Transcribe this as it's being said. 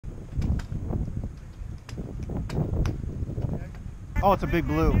Oh, it's a big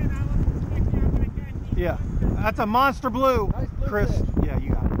blue. Yeah, that's a monster blue, Nice blue Chris. fish. Yeah, you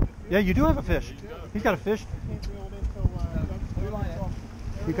got it. Yeah, you do have a fish. He's got a fish.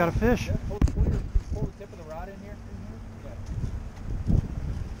 You got a fish. Pull the tip of the rod in here.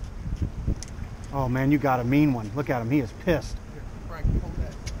 Oh man, you got a mean one. Look at him. He is pissed. Frank, hold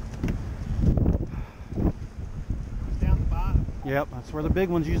that. It's down the bottom. Yep, that's where the big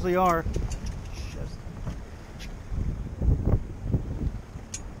ones usually are.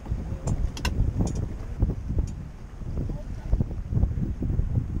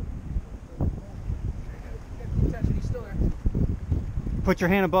 Put your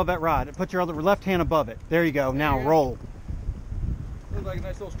hand above that rod. Put your other left hand above it. There you go. Now roll. Looks like a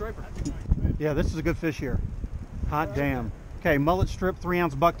nice little striper. Yeah, this is a good fish here. Hot damn. Okay, mullet strip,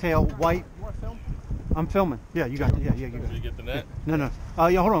 3-ounce bucktail, white. You want to film? I'm filming. Yeah, you got it. Yeah, you got it. Did you get the net? No, no.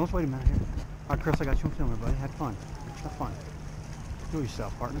 Yeah, hold on. Let's wait a minute here. All right, Chris, I got you on film, buddy. Have fun. Have fun. Do it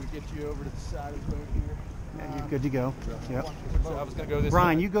yourself, partner. Let me get you over to the side of the boat here. Yeah, you're good to go. Yep. So I was going to go this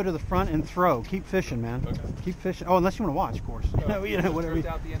Brian, side. you go to the front and throw. Keep fishing, man. Okay. Keep fishing. Oh, unless you want to watch, of course. Whatever.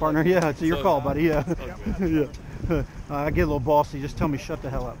 Out the end Partner, of it. yeah, it's your So call, now- buddy. Yeah. Okay. Yeah. I get a little bossy. Just tell me shut the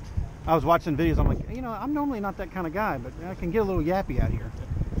hell up. I was watching videos. I'm like, you know, I'm normally not that kind of guy, but I can get a little yappy out here.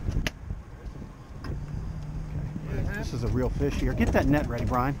 Okay. This is a real fish here. Get that net ready,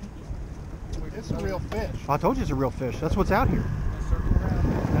 Brian. It's a real fish. I told you it's a real fish. That's what's out here. Circle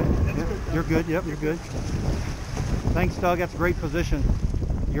around. Yeah, you're good. Yep, you're good. Thanks, Doug. That's a great position.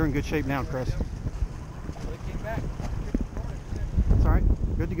 You're in good shape now, Chris. They came back. It's all right.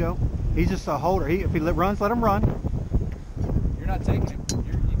 Good to go. He's just a holder. If he runs, let him run. You're not taking it.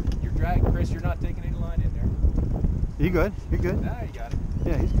 You're dragging, Chris. You're not taking any line in there. You good? You're good. Now you got it.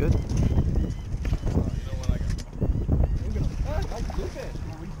 Yeah, he's good. Nice bluefish.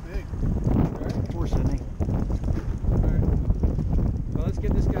 Oh, he's big. All right. Poor Sydney. All right. Well, let's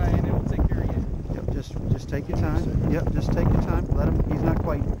get this guy in and we'll take care of you. Yep, just take your time. Yep, just take your time. Let him. He's not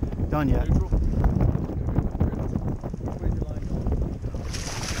quite done yet. Neutral. Where's your line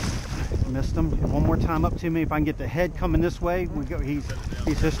going? Missed him. One more time up to me. If I can get the head coming this way, we go. He's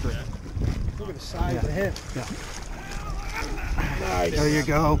history. Look at the size of the head. Yeah. Nice. There you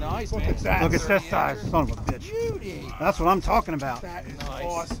go. Nice, Look man. at that. Look at this size. Son of a bitch. Beauty. That's what I'm talking about. That is Nice.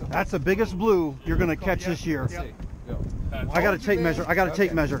 awesome. That's the biggest blue you're gonna catch this year. Let's see. Go. I got to tape measure. I got to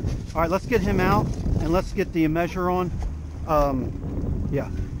tape measure. All right, let's get him out and let's get the measure on. Yeah.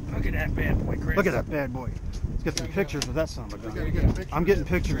 Look at that bad boy, Chris. Look at that bad boy. Let's get some pictures of that son of a We gun. gotta get a picture. I'm getting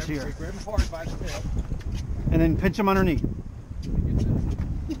pictures here. Grab him hard by the tail. And then pinch him underneath.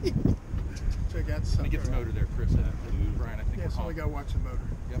 Check that Let me get the motor there, Chris. Brian, I think Yeah, so we gotta watch the motor.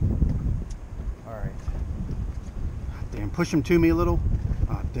 Yep. All right. Damn, push him to me a little.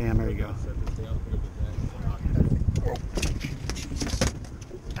 Oh, damn, there you go.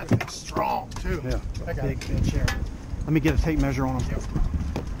 That thing's strong too. Yeah, I got big it. fish here. Let me get a tape measure on him.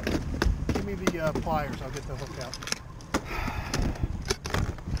 Give me the pliers. I'll get the hook out.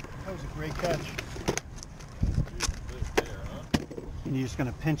 That was a great catch. And you're just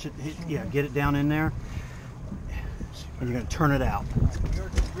gonna pinch it. Yeah, get it down in there. And you're gonna turn it out. You're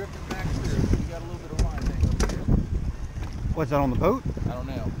just drifting back through. You got a little bit of line hanging up here. What's that on the boat? I don't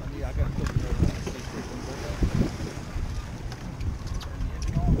know. I gotta put the motor on.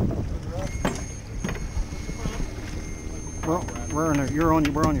 Well, we're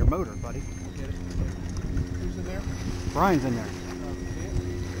on your motor, buddy. Who's in there? Brian's in there.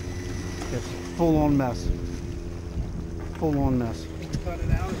 It's full on mess. Full on mess. You can cut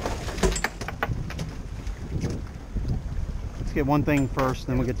it out. Let's get one thing first,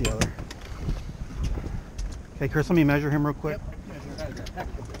 then we'll get the other. Okay, Chris, let me measure him real quick.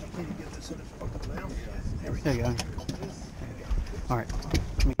 There you go. All right.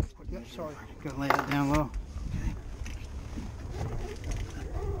 Let me Yep, sorry. go lay that down low.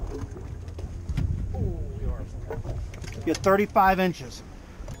 Get 35 inches.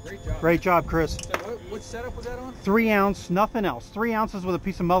 Great job. Great job, Chris. So what setup was that on? 3 ounce, nothing else. 3 ounces with a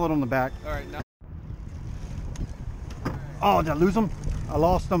piece of mullet on the back. All right, now. Oh, did I lose him? I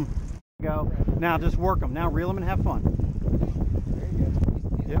lost him. Go. Now just work them. Now reel them and have fun. There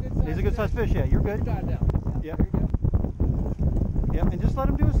you go. Yep. He's a good sized fish. Yeah, you're good. Dive down. Yep. There you go. Yep. And just let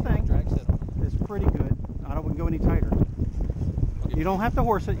him do his thing. Drag settle. It's pretty good. I don't want to go any tighter. You don't have to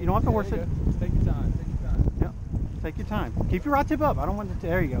horse it. You don't have to horse it. Take your time. Take your time. Yep. Take your time. Keep your rod tip up. I don't want it to.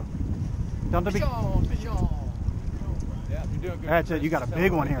 There you go. Don't be. Fish on, fish on. Yeah, you're doing good. That's it. You got a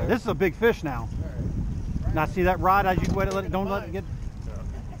big one here. This is a big fish now. Now see that rod as you wet it. Let it. Don't let it get.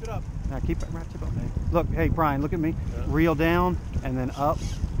 Keep it up. Now keep it right tip up, man. Look, hey Brian, look at me. Reel down and then up.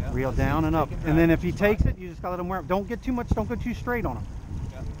 Yeah. Reel down and up. And then if he takes it, you just gotta let him wear it. Don't get too much, don't go too straight on him.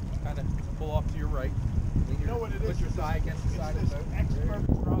 Yeah. Kind of pull off to your right. You know what it is? Put your thigh against the side of the boat. Expert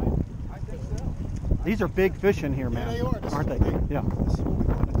drive. I think so. These are big fish in here, man. Yeah, they are. Aren't they? Yeah. This is what we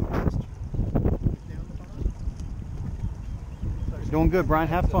want to do next. Down the bottom. Doing good, Brian.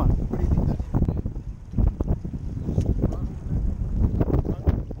 Have fun. What do you think?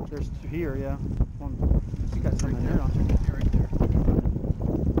 There's two here, yeah. One. You got some in there, don't you? Yeah, right there.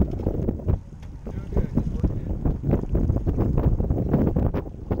 Doing good. Just working it.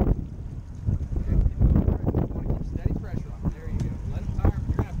 Steady pressure on him. There you go. Let him tire him.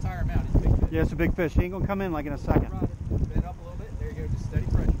 You're going to have to tire him out. He's a big fish. Yeah, it's a big fish. He ain't gonna come in like in a second. Bend up a little bit. There you go. Just steady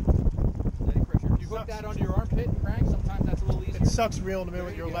pressure. Steady pressure. If you hook that onto your armpit and crank, sometimes that's a little easier. It sucks reeling them in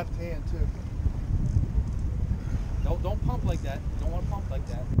with There your you go. left hand too. Don't pump like that. You don't want to pump like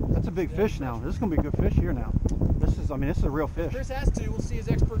that. That's a big fish now. This is gonna be a good fish here now. This is, I mean, this is a real fish. Chris has to. We'll see his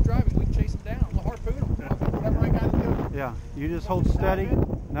expert driving. We can chase him down. We'll harpoon him. Whatever I got to do. Yeah, you just hold steady.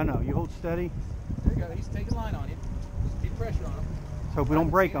 No, you hold steady. There you go. He's taking line on you. Just keep pressure on him. Let's hope we don't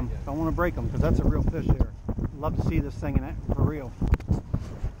break him. Don't want to break him because that's a real fish here. Love to see this thing in it for real.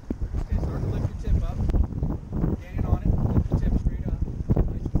 Okay, start to lift your tip up. Get in on it. Lift your tip straight up.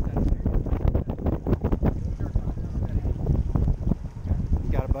 Nice and steady. There you go. You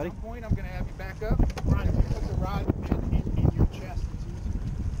got it, buddy. At some point, I'm going to have you back up. Brian, if you put the rod in your chest,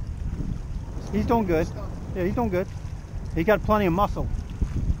 it's easier. He's doing good. Yeah, he's doing good. He got plenty of muscle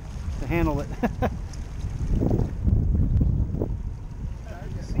to handle it.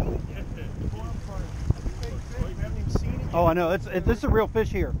 Oh, I know. This is a real fish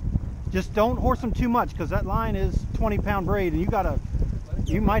here. Just don't horse him too much because that line is 20-pound braid, and you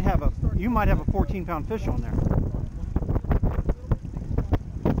might have a 14-pound fish on there.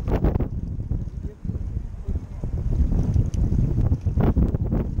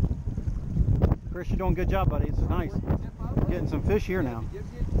 Chris, you're doing a good job, buddy. This is nice. Getting some fish here now.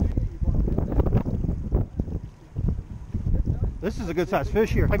 This is a good sized fish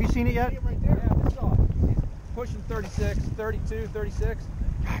here. Have you seen it yet? Yeah, we saw it. He's pushing 36, 32, 36.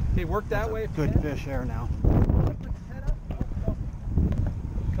 Okay, work that way. If you Good can. fish there now.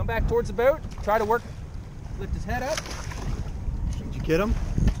 Come back towards the boat. Try to work. Lift his head up. Did you get him?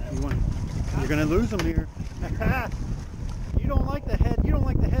 You're gonna lose him here. You don't like the head. You don't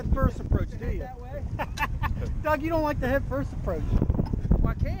like the head first approach, do you? That way. Doug, you don't like the head first approach.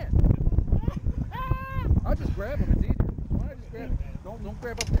 Well, I can. I'll just grab him. It's easier. Why don't I just grab him? Don't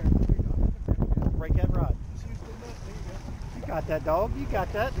grab up there. Break that rod. You got that, dog. You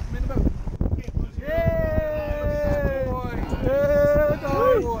got that. Come in the boat. Yay! Boy. Yeah,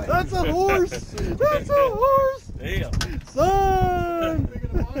 dog. Boy. That's a horse. That's a horse. Damn. Son.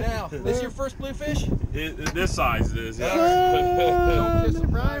 Now, this is your first bluefish? This size it is. Don't kiss Son. him.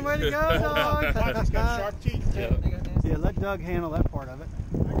 Brian, way to go, dog. He's got sharp teeth. Yeah. Yeah, let Doug handle that part of it.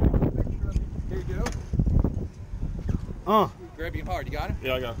 Here you go. Grab him hard. You got him?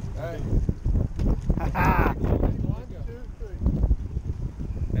 Yeah, I got it. All right. Ha-ha.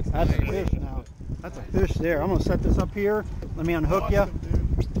 That's That's a nice. fish now. That's a fish there. I'm gonna set this up here. Let me unhook you. Awesome,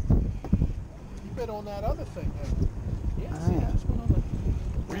 dude. You been on that other thing, haven't you? Yeah, see, that's one on the...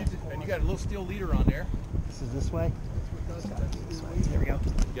 And you got a little steel leader on there. This is this way. That's what does This way. There we go.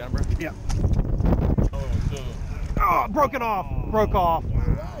 You got him, bro? Yeah. Oh, so Oh, broke it off. Broke off.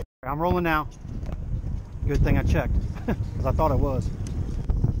 I'm rolling now. Good thing I checked, because I thought it was.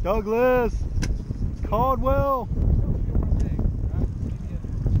 Douglas! Caldwell!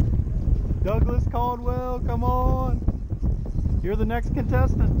 Douglas Caldwell, come on! You're the next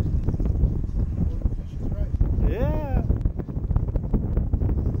contestant. Yeah.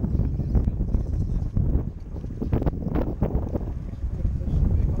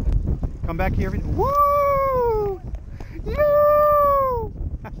 Come back here. Woo! You!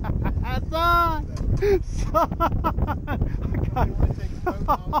 Son! Son! I got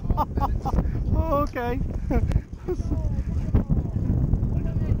okay.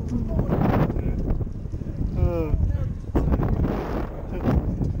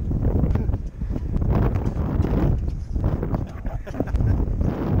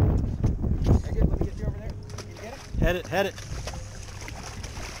 Head it.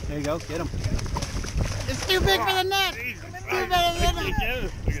 There you go, get him. It's too big for the net! It's too big for the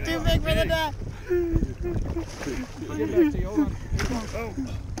net! It's too big for the net! Get back to you, hold on. oh,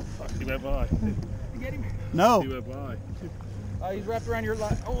 fuck, he went by. You get him? No. He went by. He's wrapped around your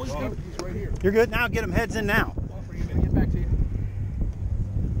line. Oh, he's good. He's right here. You're good now, get him heads in now. Hold on for you a minute, get back to you.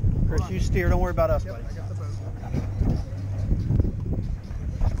 Chris, you steer, don't worry about us, buddy. I got the boat.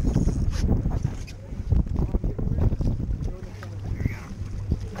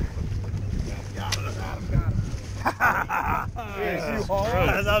 That's hog. gross.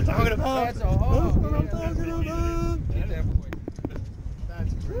 That's what I'm talking about. That's a hog. That's what I'm Yeah, talking about. Get that boy.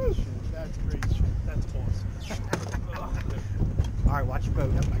 That's great shit. That's great shit. That's awesome. All right, watch your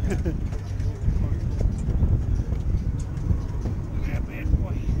boat. Yep, I got it.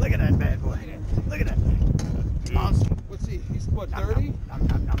 Look at that bad boy. Look at that thing. Monster. What's he? He's what, 30?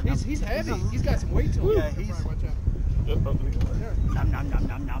 He's heavy. He's got some weight to him. Yeah, he's. Watch out. Nom, nom, nom,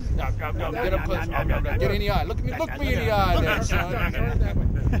 nom, nom. Get him close. Get in the eye. Look me in the eye there, son. That's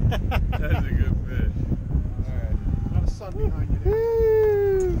a good fish. Alright. Not a sun behind you there.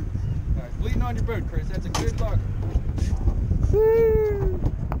 Alright. Bleeding on your boat, Chris. That's a good lugger.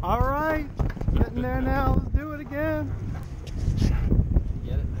 All right, getting there now. Let's do it again.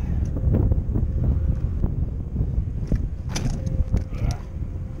 Get it?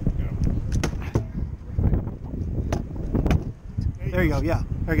 There you go. Yeah,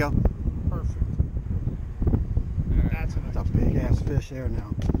 there you go. Perfect. That's a That's a big ass fish there now.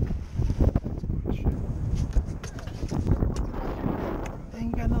 good shit. Dang,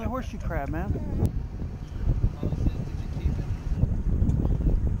 you got another horseshoe crab, man. All this is, did you keep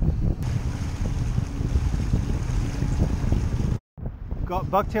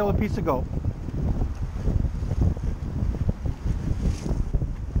it? Bucktail, a piece of Gulp.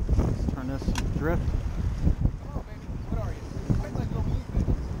 Let's turn this drift. Oh, baby. What are you? Quite like little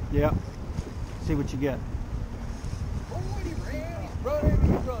bluefish. Yeah. See what you get. Oh, he ran. He's running.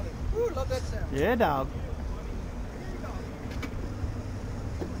 He's running. Ooh, love that sound. Yeah, dog.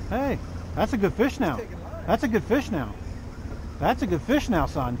 Hey, that's a good fish now. That's a good fish now. That's a good fish now,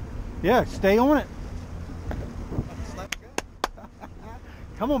 son. Yeah, stay on it.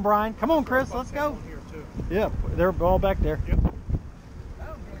 Come on, Brian. Come on, Chris. Let's go. Here too. Yeah, they're all back there. Yep.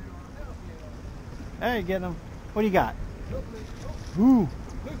 Hey, getting them. What do you got? Ooh.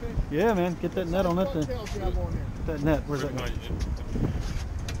 Bluefish. Yeah, man. Get that net on that thing. Bucktails you have on there. Get that net. Where's that net?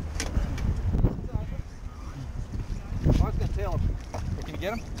 I was going to tell him. Hey, can you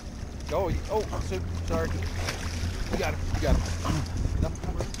get him? Oh, soup. Sorry. You got him. You got him.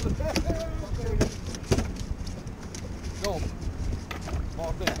 Gulp.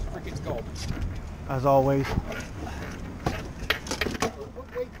 Small fish. Freaking gulp. As always. What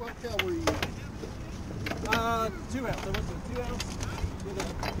weight bucktail were you using? 2 ounce. So what's it? 2 ounce?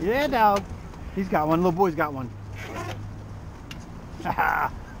 Yeah, dog. He's got one. Little boy's got one.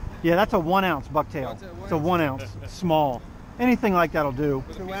 Yeah, that's a 1 ounce bucktail. That's a 1 It's a 1 ounce. Small. Anything like that'll do.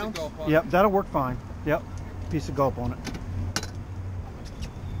 With a piece of ounce? gulp on Yep, it. that'll work fine. Yep. Piece of Gulp on it.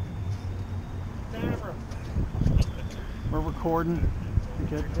 We're recording.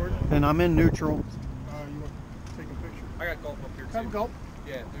 Okay. And I'm in neutral. You want to take a picture? I got gulp up here too. Have a gulp.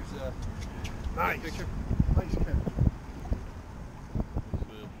 Yeah, there's a Nice. picture. Nice catch.